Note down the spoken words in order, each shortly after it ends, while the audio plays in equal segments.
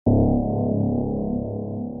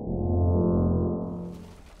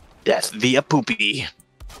Death via poopy.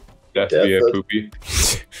 Death Death via of- poopy.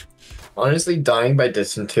 Honestly, dying by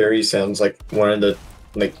dysentery sounds like one of the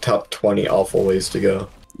top 20 awful ways to go.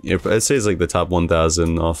 Yeah, but I'd say it's like the top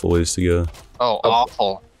 1,000 awful ways to go. Oh,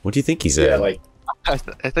 awful. What do you think he said? Yeah, like I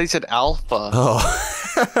thought he said alpha.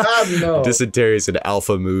 Oh, no. dysentery is an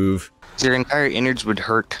alpha move. Your entire innards would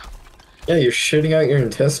hurt. Yeah, you're shitting out your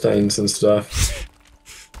intestines and stuff.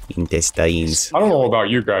 Intestines. I don't know about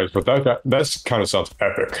you guys, but that kind of sounds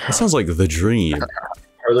epic. That sounds like the dream.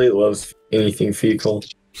 Harley loves anything fecal.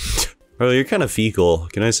 Harley, you're kind of fecal.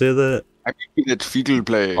 Can I say that? I think it's fetal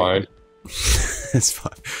play. Fine. It's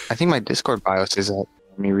fine. I think my Discord bio says that.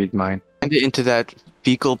 Let me read mine. I'm into that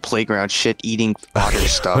fecal playground shit eating fodder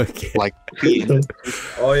stuff. Okay. Like,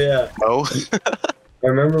 Oh yeah. no. I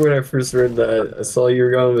remember when I first read that, I saw you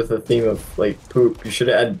were going with a theme of like poop. You should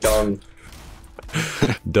have had dung.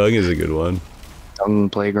 Dung is a good one. Dung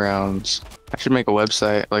playgrounds. I should make a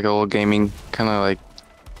website, like a little gaming, kind of like,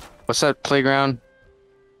 what's that playground?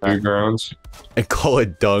 Playgrounds. And call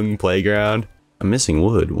it Dung Playground. I'm missing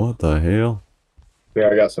wood. What the hell? Yeah,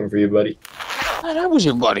 I got some for you, buddy. Oh, that was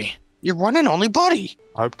your buddy. Your one and only buddy.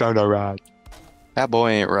 I'm not alright. That boy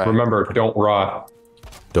ain't right. Remember, don't rot.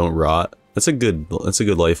 Don't rot. That's a good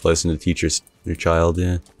life lesson to teach your child,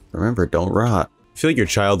 yeah. Remember, don't rot. I feel like your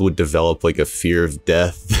child would develop like a fear of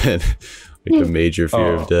death than like a major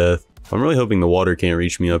fear of death. I'm really hoping the water can't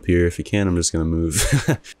reach me up here. If it can, I'm just gonna move.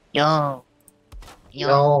 Yo.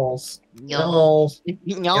 Yalls. Yo. Yalls.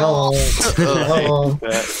 Yo.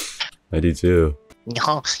 Yalls. I do too.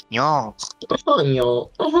 Yo. Yo.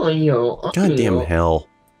 Goddamn hell.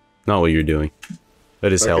 Not what you're doing.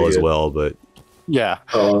 That is Okay, hell as good. well, but Yeah.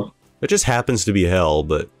 Oh, it just happens to be hell,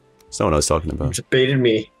 but it's not what I was talking about. just baited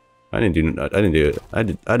me. I didn't do it. I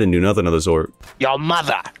didn't do nothing of the sort. Your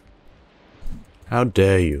mother. How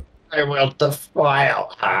dare you? I will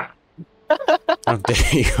defile her. How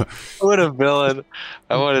dare you? What a villain.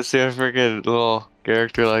 I want to see a freaking little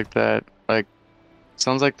character like that. Like,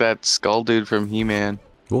 sounds like that skull dude from He-Man.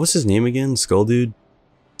 What was his name again? Skull Dude?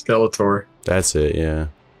 Skeletor. That's it, yeah.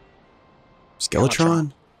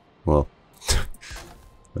 Skeletron? Well,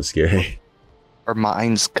 that's scary. Our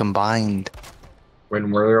minds combined.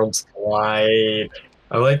 When worlds collide.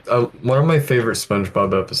 I like one of my favorite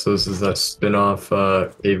SpongeBob episodes is that spin-off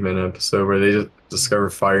caveman episode where they just discover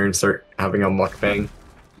fire and start having a mukbang.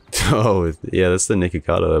 Oh, yeah, that's the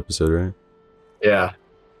Nikocado episode, right? Yeah.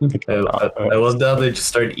 I loved how they just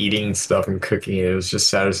started eating stuff and cooking it. It was just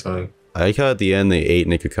satisfying. I like how at the end they ate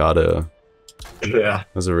Nikocado. Yeah. That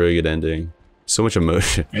was a really good ending. So much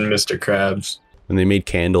emotion. And Mr. Krabs. And they made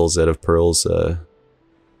candles out of Pearl's, Oh,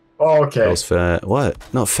 okay. Pearl's fat. What?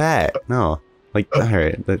 No, fat. No. Like,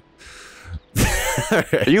 alright.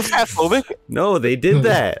 Are you fat phobic? No, they did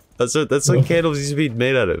that. That's what candles used to be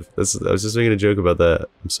made out of. I was just making a joke about that.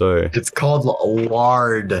 I'm sorry. It's called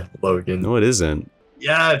lard, Logan. No, it isn't.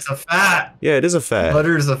 Yeah, it's a fat. Yeah, it is a fat.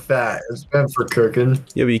 Butter's a fat. It's meant for cooking.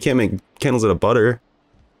 Yeah, but you can't make candles out of butter.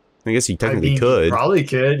 I guess you technically I mean, could. You probably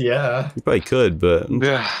could, yeah. You probably could, but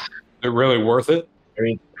Yeah. Is it really worth it? I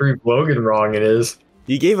mean, to prove Logan wrong, it is.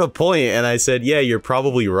 you gave a point, and I said, yeah, you're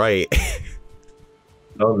probably right.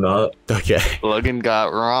 No, I'm not. Okay. Logan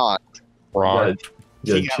got wronged. Wrong.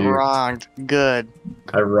 Good, He got too. wronged. Good.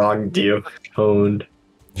 I wronged you. Owned.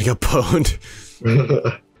 You got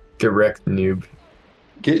pwned. Get wrecked, noob.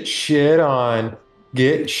 Get shit on.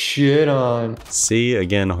 Get shit on. See,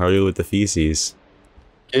 again, Harley with the feces.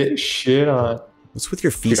 Get shit on. What's with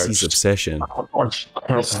your feces obsession?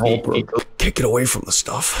 Can't get away from the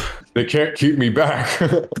stuff. They can't keep me back.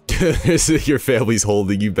 Your family's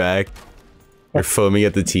holding you back. You're foaming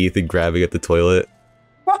at the teeth and grabbing at the toilet.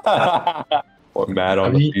 Or mad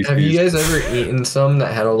on Have you guys ever eaten some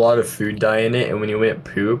that had a lot of food dye in it, and when you went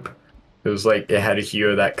poop, it was like it had a hue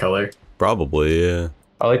of that color? Probably, yeah.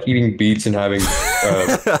 I like eating beets and having.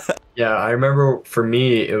 Yeah, I remember for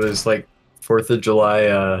me, it was like 4th of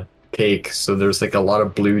July cake, so there's like a lot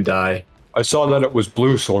of blue dye. I saw that it was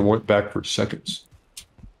blue, so I went back for seconds.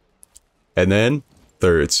 And then,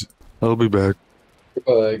 thirds. I'll be back.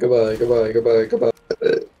 Goodbye, goodbye, goodbye, goodbye,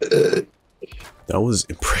 goodbye. That was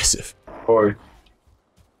impressive. Or...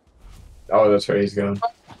 Oh, that's right, he's gone.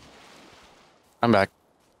 I'm back.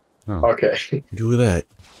 Oh, Okay. do that.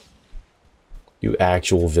 You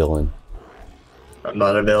actual villain. I'm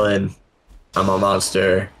not a villain. I'm a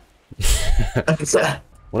monster.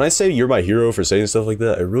 When I say you're my hero for saying stuff like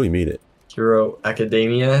that, I really mean it. Hero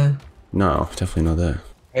Academia. No, definitely not that.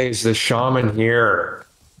 Hey, is the shaman here?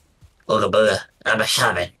 Ooga I'm a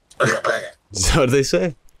shaman. Ooga So what do they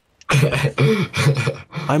say?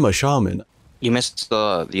 I'm a shaman. You missed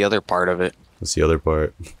the other part of it. What's the other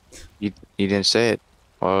part? You didn't say it.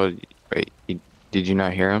 Well, wait. Did you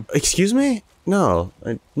not hear him? Excuse me? No,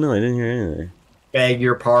 I didn't hear anything. Beg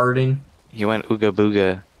your pardon. He went ooga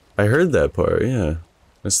booga. I heard that part. Yeah,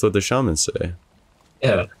 that's what the shamans say.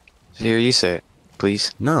 Yeah. Here, you say it,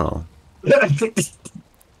 please. No.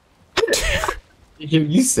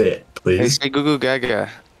 You say it, Hey, please. say goo goo gaga.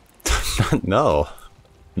 No.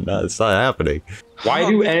 No, it's not happening. Why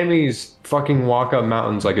do enemies fucking walk up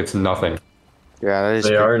mountains like it's nothing? Yeah, that is.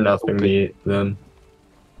 They pretty are nothing to stupid. eat then.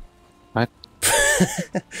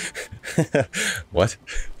 What?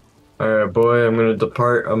 Alright, boy, I'm gonna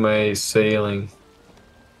depart on my sailing.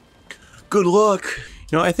 Good luck.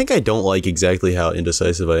 You know, I think I don't like exactly how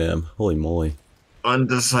indecisive I am. Holy moly.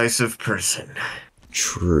 Undecisive person.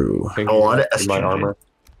 True. Think A lot of in my estrogen.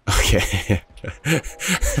 Okay.